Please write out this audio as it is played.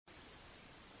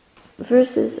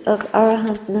verses of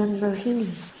Arahant Nan Rohini.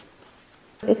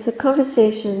 It's a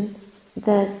conversation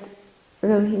that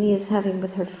Rohini is having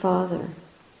with her father.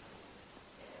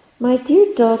 My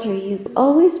dear daughter, you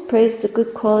always praise the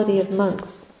good quality of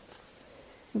monks.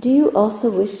 Do you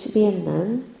also wish to be a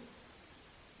nun?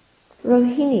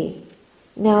 Rohini,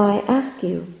 now I ask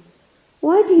you,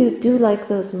 why do you do like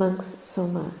those monks so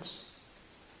much?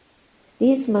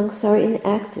 These monks are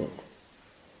inactive.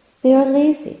 They are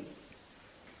lazy.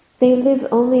 They live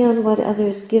only on what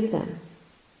others give them.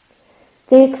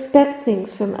 They expect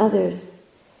things from others.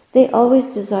 They always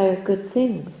desire good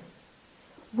things.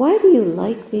 Why do you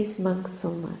like these monks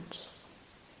so much?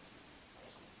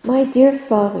 My dear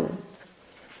father,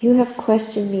 you have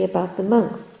questioned me about the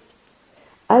monks.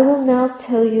 I will now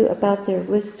tell you about their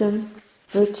wisdom,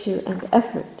 virtue, and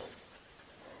effort.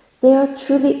 They are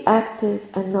truly active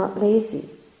and not lazy.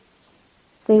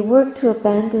 They work to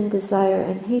abandon desire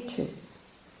and hatred.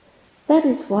 That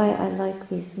is why I like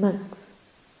these monks.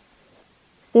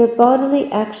 Their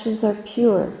bodily actions are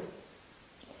pure,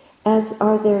 as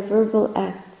are their verbal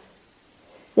acts.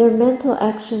 Their mental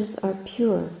actions are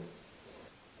pure.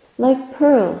 Like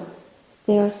pearls,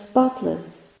 they are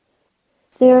spotless.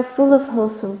 They are full of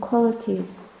wholesome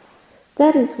qualities.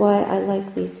 That is why I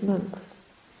like these monks.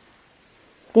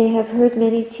 They have heard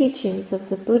many teachings of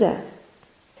the Buddha.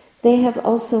 They have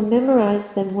also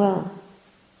memorized them well.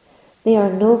 They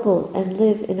are noble and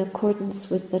live in accordance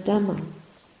with the Dhamma.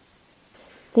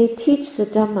 They teach the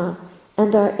Dhamma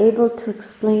and are able to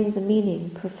explain the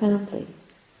meaning profoundly.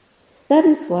 That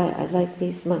is why I like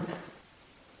these monks.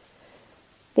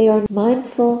 They are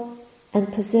mindful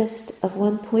and possessed of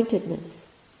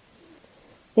one-pointedness.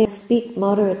 They speak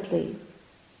moderately.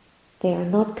 They are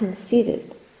not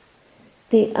conceited.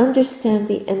 They understand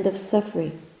the end of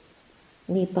suffering,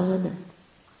 Nibbana.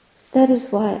 That is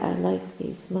why I like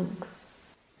these monks.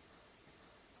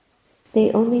 They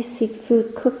only seek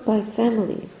food cooked by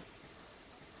families.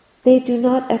 They do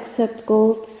not accept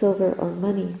gold, silver, or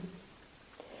money.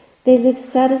 They live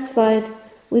satisfied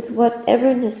with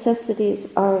whatever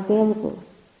necessities are available.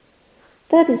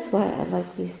 That is why I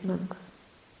like these monks.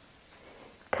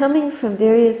 Coming from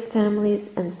various families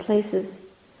and places,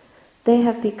 they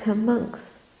have become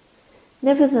monks.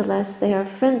 Nevertheless, they are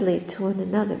friendly to one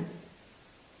another.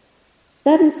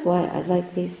 That is why I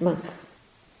like these monks.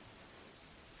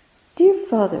 Dear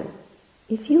Father,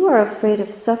 if you are afraid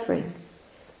of suffering,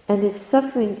 and if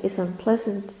suffering is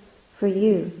unpleasant for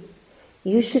you,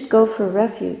 you should go for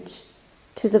refuge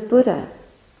to the Buddha,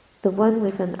 the one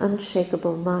with an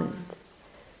unshakable mind,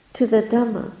 to the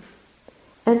Dhamma,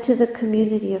 and to the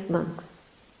community of monks.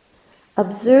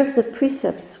 Observe the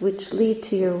precepts which lead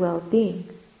to your well-being.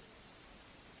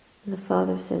 And the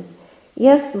father says,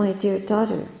 yes, my dear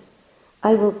daughter,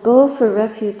 I will go for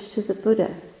refuge to the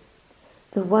Buddha,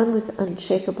 the one with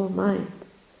unshakable mind.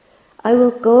 I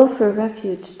will go for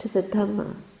refuge to the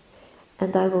Dhamma,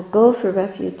 and I will go for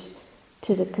refuge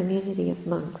to the community of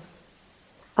monks.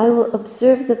 I will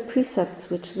observe the precepts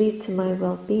which lead to my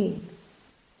well-being.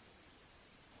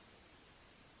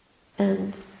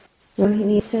 And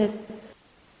Rohini said,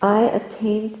 I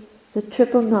attained the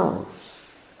triple knowledge.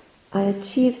 I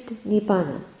achieved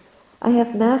Nibbana. I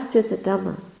have mastered the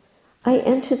Dhamma. I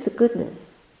entered the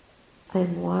goodness. I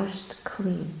am washed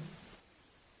clean.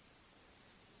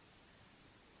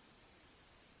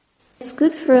 It's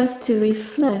good for us to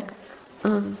reflect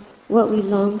on what we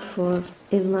long for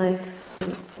in life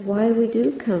and why we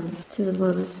do come to the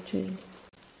monastery.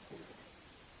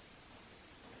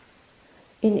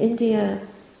 In India,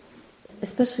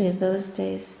 especially in those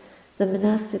days, the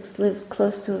monastics lived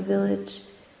close to a village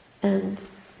and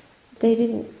they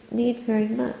didn't need very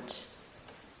much.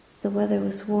 The weather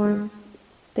was warm.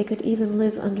 They could even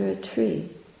live under a tree.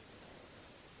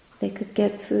 They could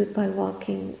get food by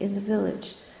walking in the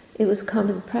village. It was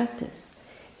common practice.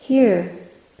 Here,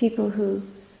 people who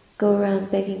go around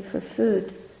begging for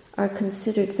food are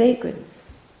considered vagrants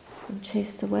and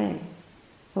chased away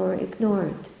or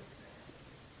ignored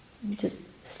and just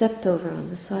stepped over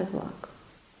on the sidewalk.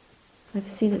 I've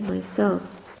seen it myself,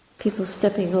 people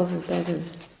stepping over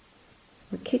beggars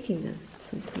or kicking them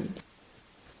sometimes.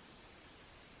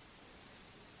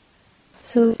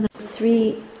 So the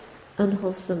three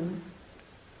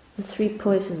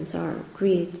poisons are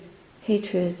greed,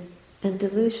 hatred, and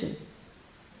delusion.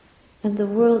 And the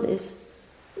world is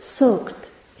soaked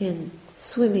in,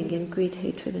 swimming in greed,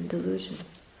 hatred, and delusion.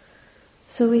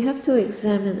 So we have to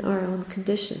examine our own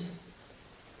condition.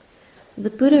 The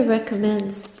Buddha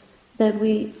recommends that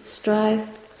we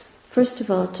strive, first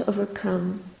of all, to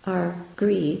overcome our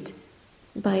greed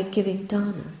by giving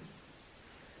dana.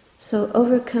 So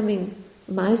overcoming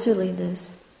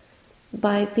miserliness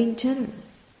by being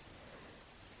generous.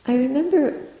 I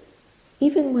remember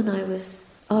even when I was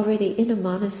already in a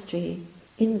monastery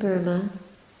in Burma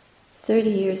 30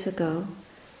 years ago,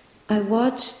 I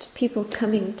watched people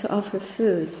coming to offer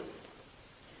food.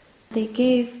 They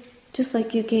gave, just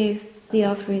like you gave the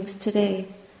offerings today,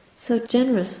 so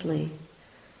generously,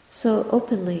 so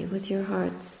openly with your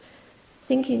hearts,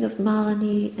 thinking of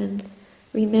Malini and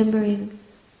remembering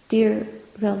dear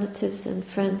relatives and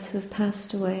friends who have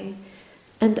passed away,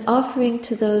 and offering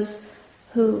to those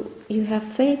who you have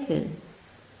faith in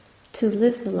to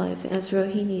live the life as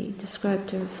Rohini described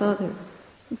to her father.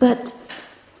 But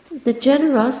the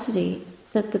generosity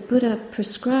that the Buddha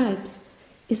prescribes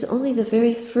is only the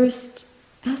very first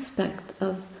aspect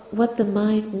of what the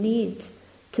mind needs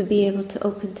to be able to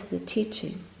open to the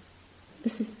teaching.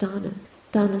 This is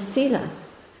dana sila,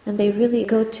 and they really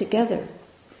go together.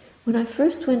 When I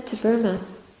first went to Burma,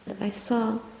 I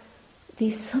saw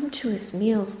these sumptuous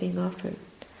meals being offered,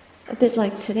 a bit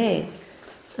like today.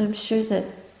 I'm sure that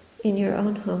in your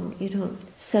own home you don't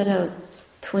set out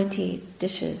 20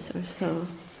 dishes or so,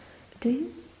 do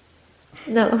you?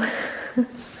 No.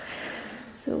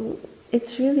 So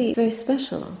it's really very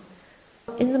special.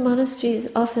 In the monasteries,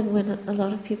 often when a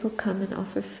lot of people come and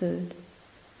offer food,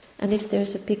 and if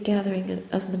there's a big gathering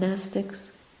of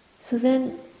monastics, so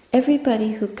then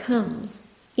everybody who comes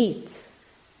eats,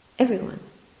 everyone.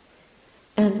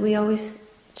 And we always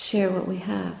share what we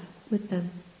have with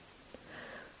them.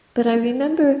 But I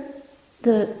remember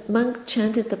the monk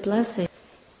chanted the blessing,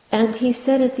 and he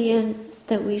said at the end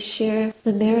that we share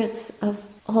the merits of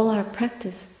all our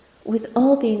practice with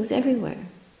all beings everywhere.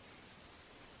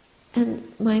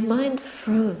 And my mind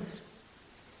froze,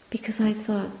 because I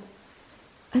thought,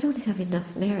 I don't have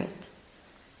enough merit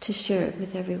to share it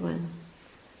with everyone.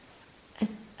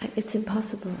 It's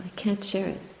impossible, I can't share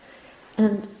it.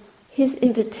 And his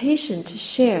invitation to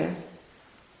share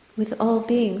with all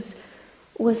beings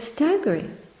was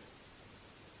staggering.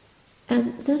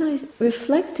 And then I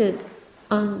reflected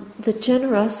on the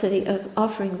generosity of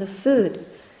offering the food.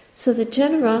 So the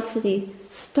generosity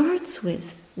starts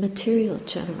with material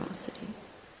generosity,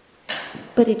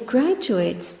 but it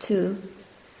graduates to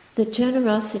the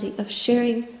generosity of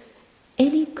sharing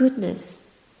any goodness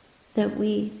that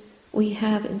we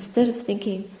have. Instead of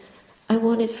thinking, I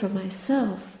want it for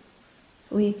myself,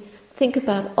 we think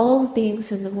about all the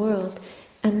beings in the world,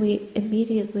 and we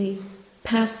immediately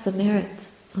pass the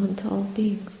merits on to all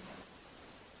beings.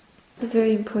 The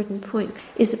very important point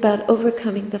is about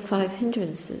overcoming the 5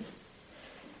 hindrances.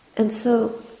 And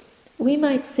so we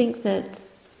might think that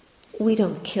we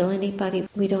don't kill anybody,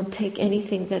 we don't take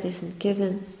anything that isn't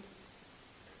given,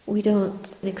 we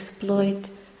don't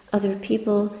exploit other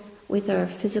people with our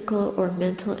physical or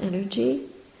mental energy,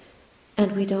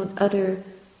 and we don't utter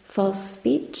false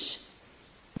speech,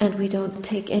 and we don't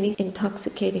take any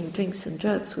intoxicating drinks and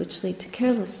drugs which lead to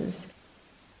carelessness.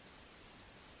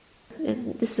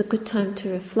 And this is a good time to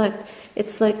reflect.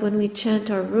 It's like when we chant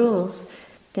our rules,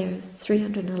 there are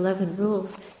 311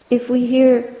 rules. If we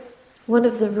hear one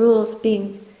of the rules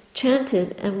being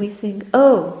chanted and we think,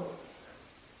 oh,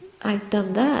 I've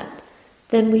done that,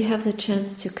 then we have the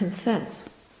chance to confess.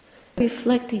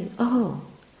 Reflecting, oh,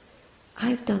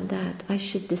 I've done that, I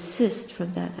should desist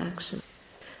from that action.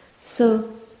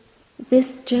 So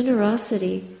this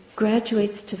generosity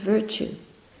graduates to virtue.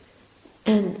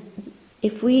 And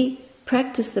if we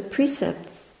practice the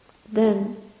precepts,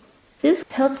 then this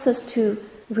helps us to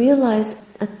realize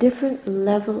a different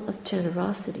level of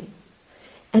generosity.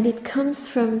 And it comes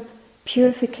from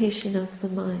purification of the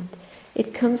mind.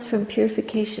 It comes from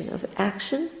purification of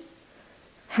action,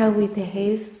 how we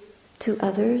behave to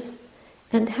others,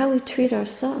 and how we treat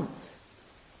ourselves.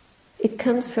 It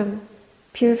comes from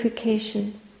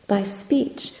purification by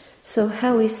speech, so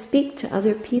how we speak to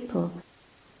other people,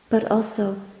 but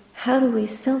also how do we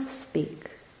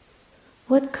self-speak?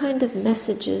 What kind of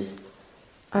messages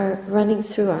are running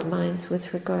through our minds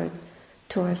with regard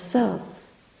to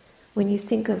ourselves? When you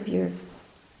think of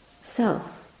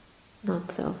yourself,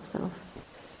 not self,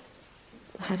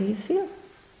 how do you feel?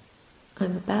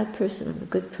 I'm a bad person, I'm a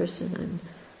good person, I'm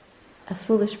a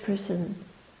foolish person,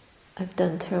 I've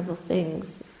done terrible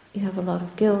things. You have a lot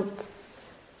of guilt,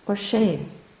 or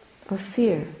shame, or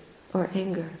fear, or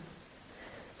anger.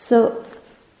 So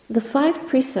the 5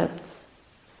 precepts,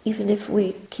 even if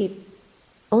we keep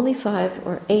only 5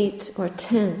 or 8 or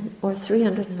 10 or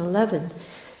 311,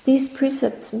 these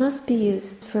precepts must be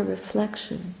used for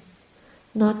reflection,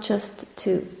 not just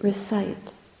to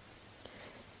recite.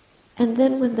 And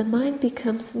then when the mind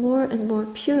becomes more and more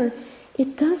pure,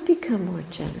 it does become more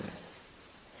generous.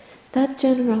 that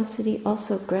generosity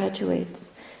also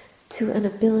graduates to an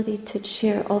ability to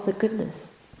share all the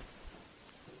goodness.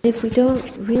 If we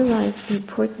don't realize the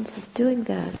importance of doing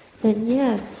that, then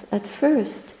yes, at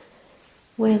first,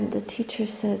 when the teacher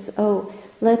says, oh,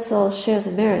 let's all share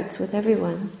the merits with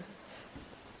everyone,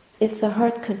 if the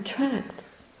heart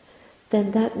contracts,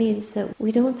 then that means that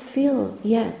we don't feel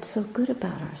yet so good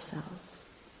about ourselves.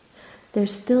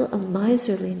 There's still a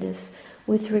miserliness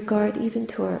with regard even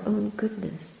to our own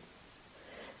goodness.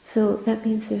 So that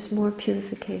means there's more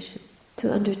purification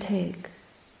to undertake,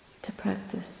 to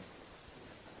practice.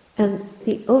 And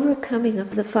the overcoming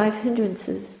of the 5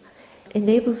 hindrances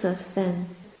enables us then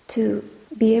to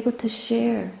be able to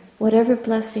share whatever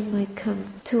blessing might come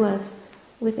to us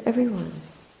with everyone.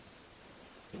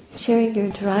 Sharing your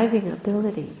driving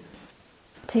ability,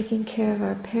 taking care of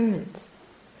our parents,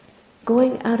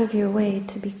 going out of your way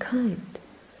to be kind.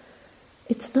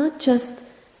 It's not just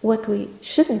what we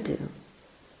shouldn't do.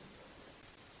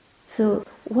 So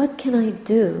what can I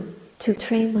do to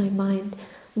train my mind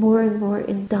more and more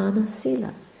in dana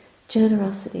sila,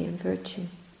 generosity and virtue?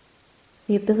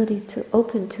 The ability to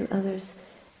open to others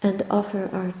and offer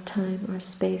our time, our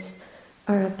space,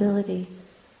 our ability,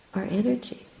 our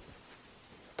energy.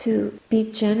 To be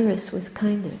generous with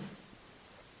kindness.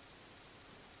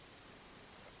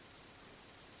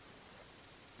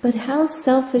 But how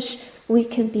selfish we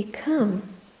can become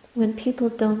when people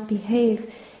don't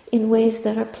behave in ways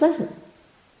that are pleasant.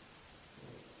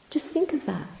 Just think of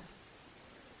that.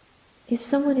 If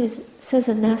someone says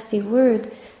a nasty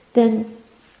word, then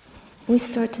we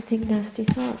start to think nasty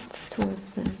thoughts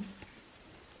towards them.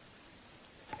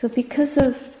 So because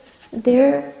of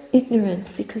their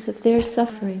ignorance, because of their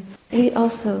suffering, we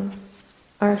also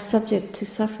are subject to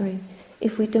suffering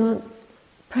if we don't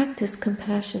practice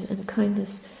compassion and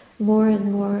kindness more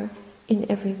and more in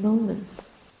every moment.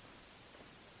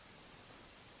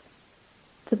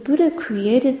 The Buddha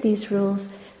created these rules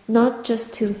not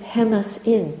just to hem us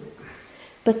in,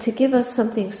 but to give us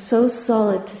something so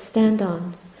solid to stand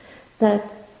on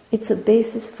that it's a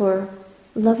basis for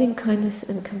loving kindness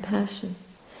and compassion,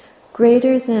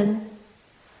 greater than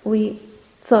we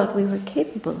thought we were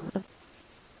capable of.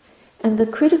 And the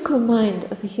critical mind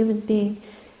of a human being,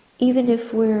 even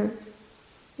if you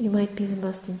might be the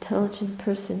most intelligent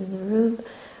person in the room,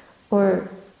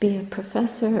 or be a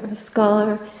professor, a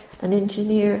scholar, an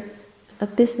engineer, a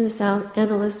business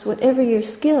analyst, whatever your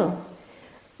skill,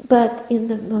 but in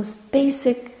the most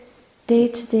basic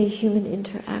day-to-day human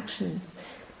interactions,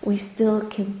 we still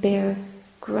can bear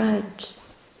grudge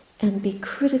and be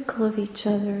critical of each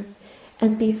other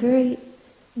and be very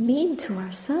mean to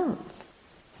ourselves.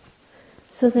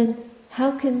 So then,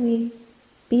 how can we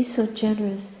be so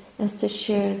generous as to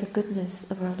share the goodness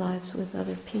of our lives with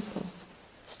other people,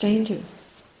 strangers?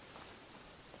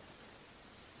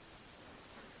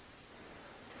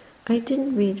 I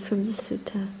didn't read from the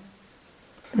sutta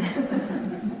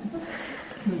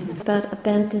about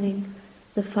abandoning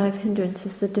the 5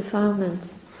 hindrances, the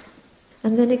defilements,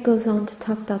 and then it goes on to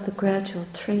talk about the gradual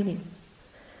training.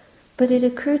 But it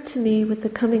occurred to me with the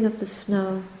coming of the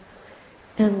snow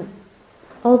and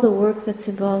all the work that's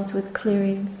involved with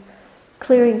clearing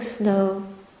snow,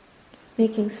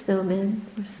 making snowmen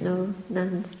or snow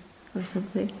nuns or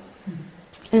something,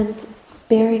 and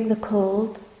bearing the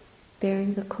cold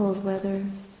weather,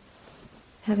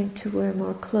 having to wear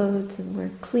more clothes and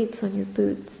wear cleats on your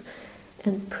boots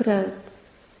and put out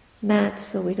mats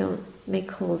so we don't make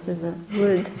holes in the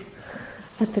wood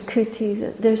at the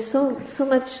kutis. There's so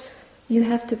much you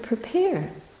have to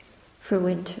prepare for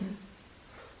winter.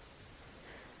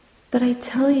 But I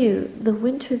tell you, the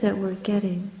winter that we're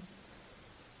getting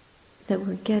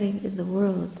in the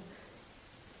world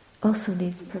also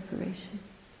needs preparation.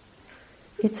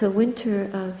 It's a winter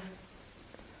of,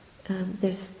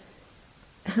 there's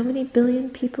how many billion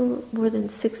people? More than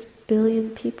 6 billion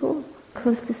people?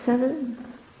 Close to 7?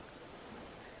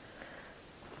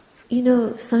 You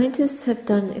know, scientists have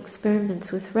done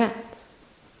experiments with rats.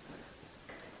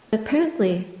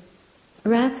 Apparently,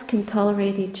 rats can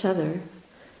tolerate each other,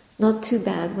 not too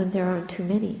bad when there aren't too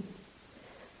many.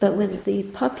 But when the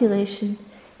population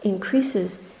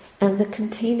increases and the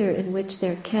container in which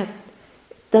they're kept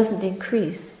doesn't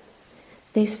increase,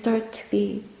 they start to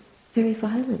be very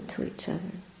violent to each other.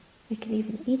 They can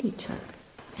even eat each other.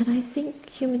 And I think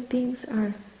human beings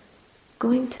are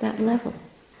going to that level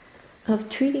of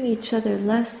treating each other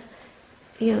less,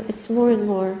 it's more and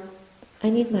more, I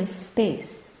need my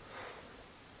space.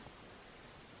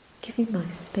 Give me my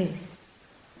space.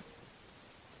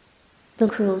 The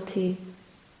cruelty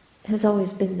has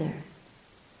always been there.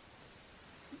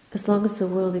 As long as the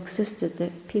world existed,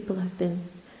 that people have been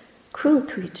cruel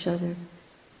to each other.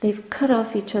 They've cut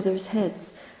off each other's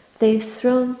heads. They've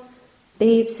thrown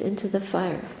babes into the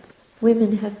fire.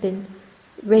 Women have been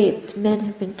raped. Men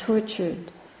have been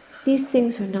tortured. These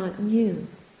things are not new.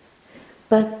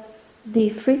 But the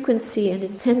frequency and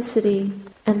intensity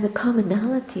and the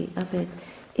commonality of it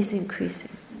is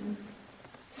increasing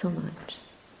so much.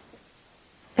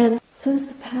 And so is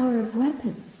the power of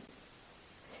weapons.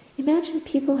 Imagine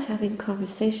people having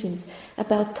conversations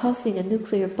about tossing a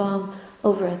nuclear bomb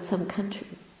over at some country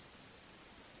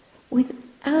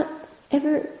without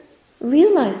ever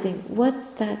realizing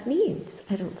what that means.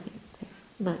 I don't think there's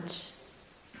much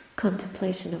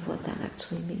contemplation of what that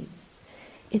actually means.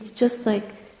 It's just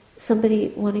like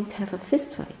somebody wanting to have a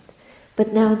fist fight.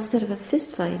 But now instead of a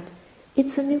fist fight,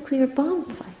 it's a nuclear bomb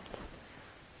fight.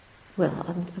 Well,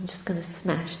 I'm just going to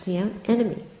smash the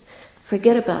enemy.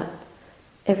 Forget about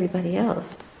everybody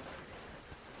else.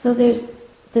 So there's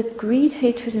the greed,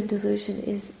 hatred, and delusion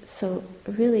is so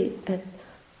really at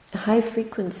a high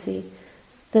frequency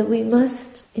that we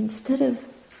must, instead of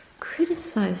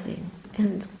criticizing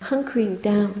and hunkering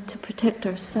down to protect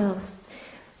ourselves,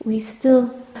 we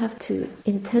still have to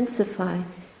intensify,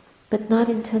 but not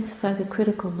intensify the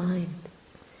critical mind,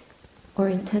 or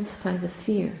intensify the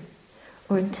fear,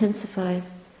 or intensify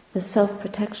the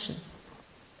self-protection.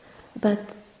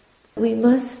 But we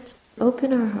must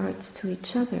open our hearts to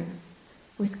each other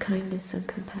with kindness and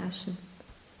compassion,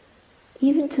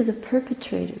 even to the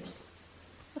perpetrators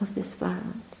of this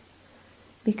violence,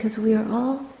 because we are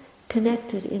all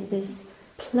connected in this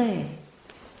play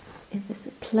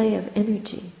of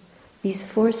energy. These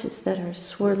forces that are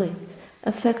swirling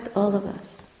affect all of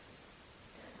us.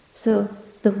 So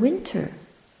the winter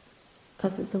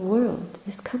of the world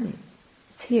is coming.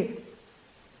 It's here.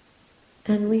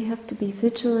 And we have to be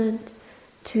vigilant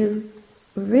to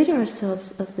rid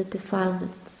ourselves of the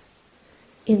defilements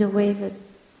in a way that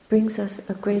brings us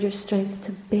a greater strength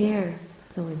to bear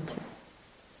the winter,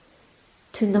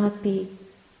 to not be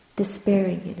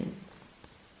despairing in it,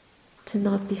 to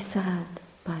not be sad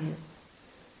by it,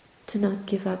 to not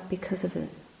give up because of it,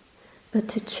 but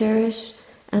to cherish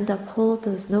and uphold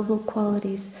those noble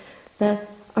qualities that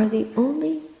are the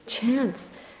only chance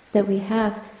that we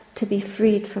have to be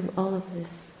freed from all of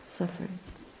this suffering.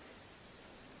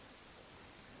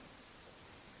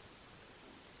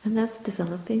 And that's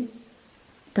developing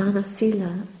dana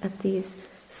sila at these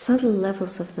subtle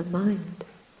levels of the mind,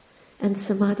 and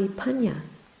samadhi panya,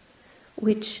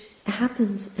 which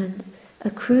happens and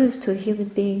accrues to a human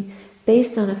being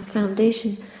based on a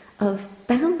foundation of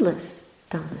boundless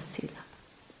dana sila.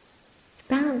 It's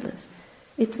boundless.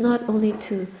 It's not only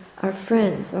to our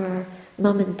friends or our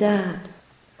mom and dad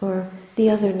or the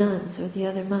other nuns or the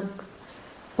other monks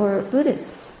or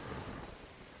Buddhists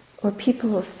or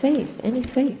people of faith, any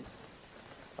faith,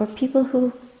 or people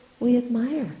who we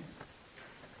admire,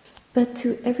 but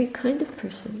to every kind of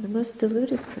person, the most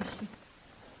deluded person.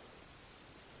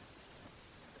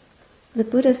 The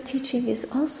Buddha's teaching is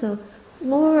also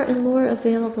more and more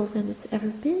available than it's ever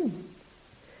been.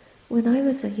 When I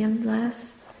was a young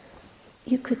lass,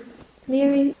 you could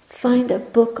nearly find a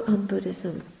book on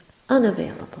Buddhism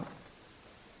unavailable.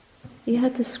 You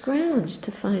had to scrounge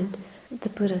to find the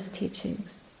Buddha's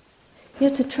teachings. You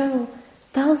had to travel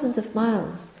thousands of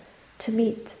miles to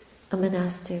meet a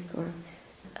monastic or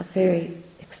a very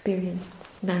experienced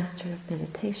master of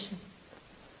meditation.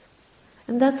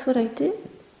 And that's what I did.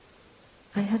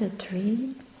 I had a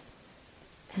dream,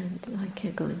 and I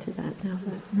can't go into that now,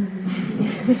 but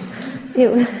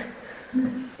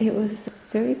it was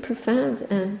very profound,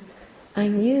 and I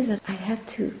knew that I had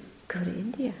to go to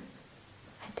India.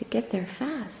 I had to get there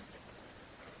fast.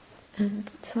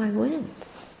 And so I went.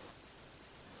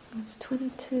 I was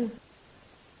 22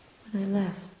 when I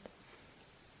left.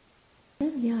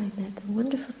 Then, I met a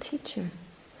wonderful teacher.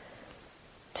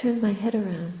 Turned my head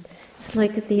around. It's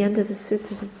like at the end of the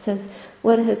suttas it says,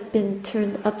 what has been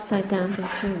turned upside down will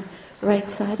turn right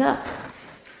side up.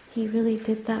 He really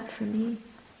did that for me.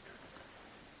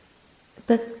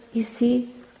 But you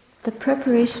see, the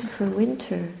preparation for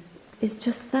winter is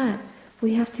just that.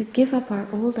 We have to give up our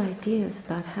old ideas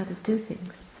about how to do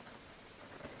things.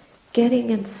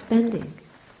 Getting and spending,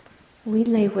 we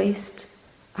lay waste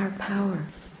our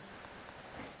powers.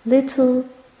 Little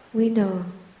we know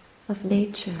of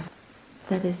nature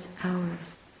that is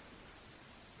ours.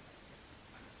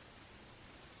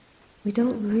 We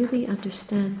don't really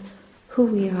understand who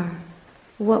we are,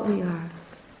 what we are,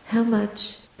 how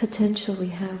much potential we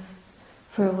have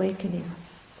for awakening,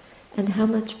 and how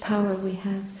much power we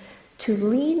have to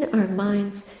lean our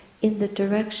minds in the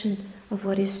direction of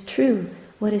what is true,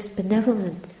 what is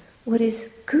benevolent, what is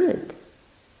good,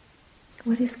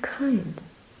 What is kind?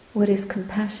 What is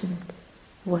compassionate?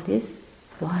 What is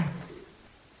wise?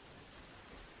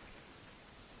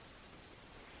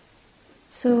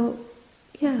 So,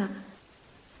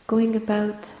 going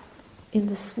about in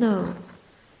the snow,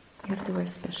 you have to wear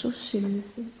special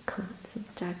shoes and coats and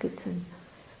jackets and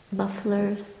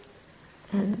mufflers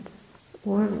and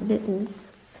warm mittens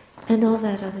and all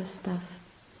that other stuff.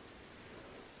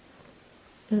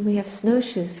 And we have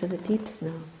snowshoes for the deep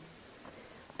snow.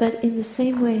 But in the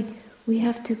same way, we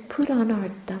have to put on our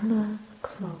Dhamma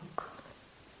cloak.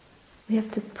 We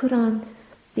have to put on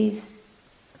these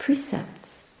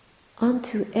precepts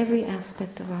onto every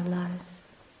aspect of our lives.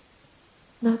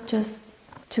 Not just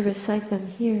to recite them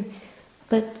here,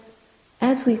 but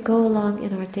as we go along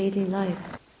in our daily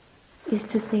life, is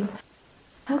to think,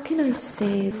 how can I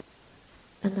save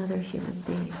another human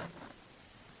being?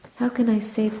 How can I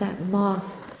save that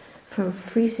moth from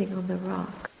freezing on the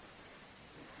rock?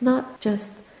 Not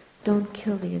just don't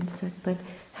kill the insect, but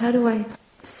how do I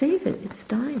save it? It's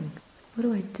dying. What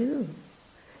do I do?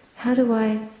 How do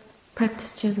I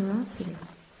practice generosity?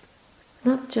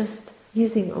 Not just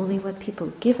using only what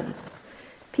people give us.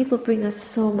 People bring us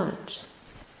so much.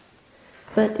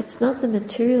 But it's not the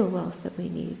material wealth that we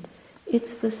need.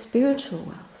 It's the spiritual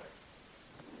wealth.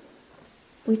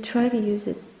 We try to use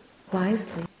it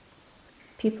wisely.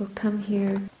 People come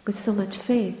here with so much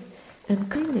faith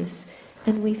and kindness,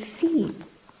 and we feed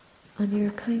on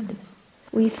your kindness.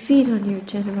 We feed on your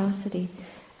generosity.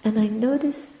 And I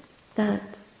notice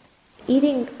that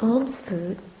eating alms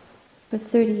food for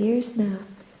 30 years now,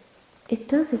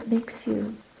 it makes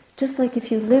you, just like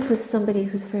if you live with somebody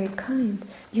who's very kind,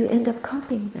 you end up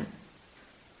copying them.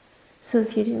 So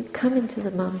if you didn't come into the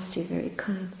monastery very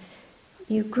kind,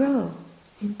 you grow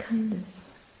in kindness.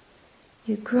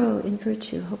 You grow in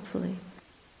virtue, hopefully.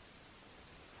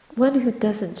 One who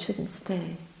doesn't shouldn't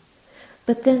stay.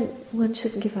 But then one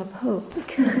shouldn't give up hope,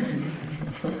 because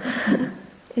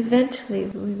eventually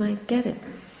we might get it.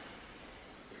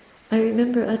 I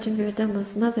remember Ajahn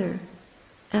Viradhamma's mother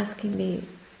asking me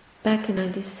back in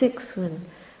 96 when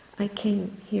I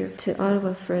came here to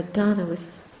Ottawa for a dana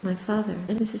with my father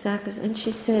and Mrs. Ackers, and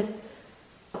she said,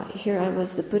 here I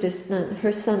was the Buddhist nun,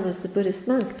 her son was the Buddhist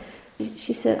monk.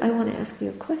 She said, I want to ask you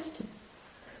a question.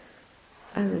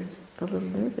 I was a little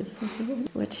nervous.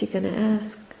 What's she going to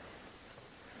ask?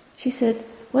 She said,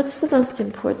 what's the most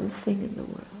important thing in the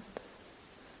world?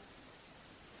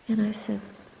 And I said,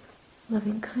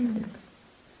 loving kindness.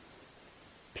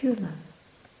 Pure love.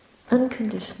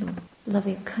 Unconditional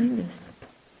loving kindness.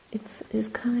 Is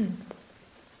kind.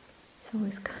 It's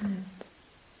always kind.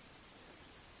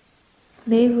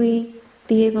 May we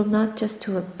be able not just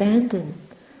to abandon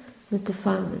the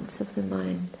defilements of the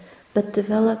mind, but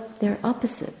develop their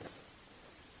opposites.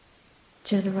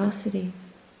 Generosity,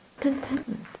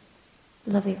 contentment,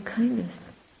 loving kindness,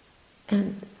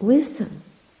 and wisdom.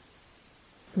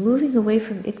 Moving away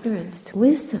from ignorance to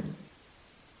wisdom.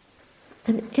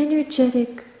 An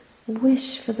energetic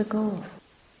wish for the goal,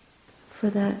 for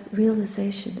that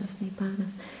realization of Nibbana.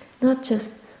 Not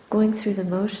just going through the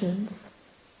motions,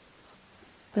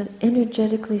 but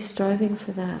energetically striving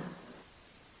for that.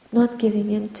 Not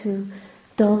giving in to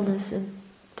dullness and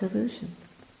delusion,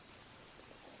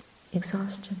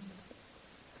 exhaustion.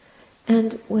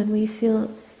 And when we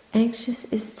feel anxious,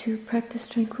 is to practice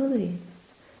tranquility,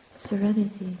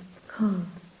 serenity, calm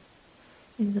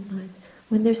in the mind.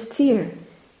 When there's fear,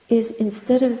 is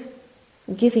instead of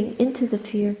giving into the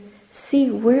fear, see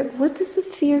what does the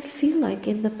fear feel like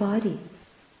in the body.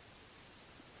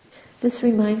 This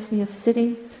reminds me of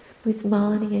sitting with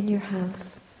Malini in your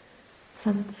house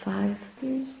some 5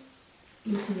 years?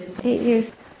 8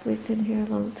 years. We've been here a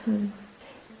long time.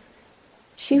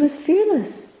 She was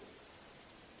fearless.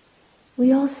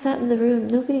 We all sat in the room.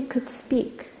 Nobody could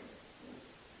speak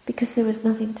because there was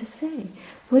nothing to say.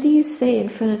 What do you say in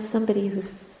front of somebody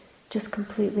who's just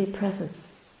completely present?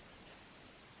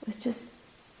 It was just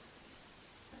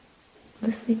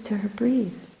listening to her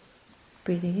breathe.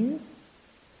 Breathing in,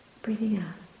 breathing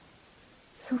out.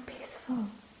 So peaceful.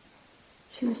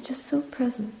 She was just so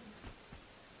present.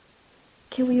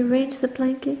 Can we arrange the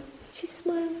blanket? She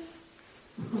smiled.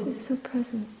 She was so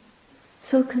present.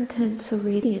 So content, so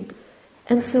radiant.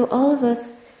 And so all of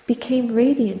us became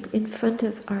radiant in front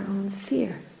of our own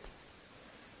fear.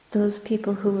 Those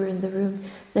people who were in the room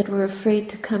that were afraid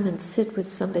to come and sit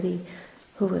with somebody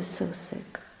who was so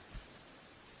sick.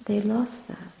 They lost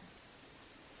that.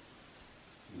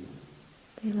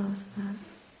 They lost that.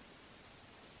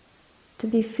 To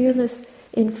be fearless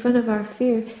in front of our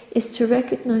fear is to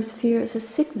recognize fear as a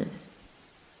sickness.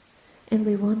 And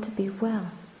we want to be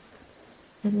well.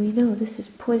 And we know this is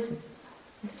poison.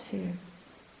 this fear,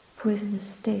 poisonous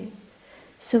state.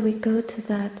 So we go to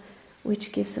that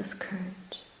which gives us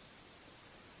courage.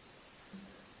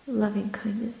 Loving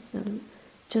kindness,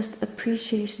 just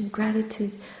appreciation,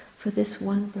 gratitude for this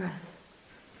one breath.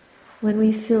 When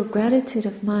we feel gratitude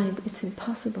of mind, it's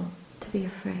impossible to be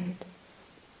afraid.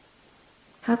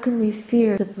 How can we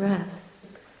fear the breath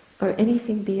or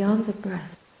anything beyond the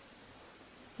breath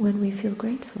when we feel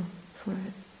grateful for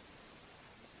it?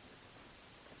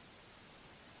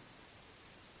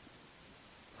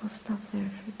 I'll stop there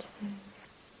for today.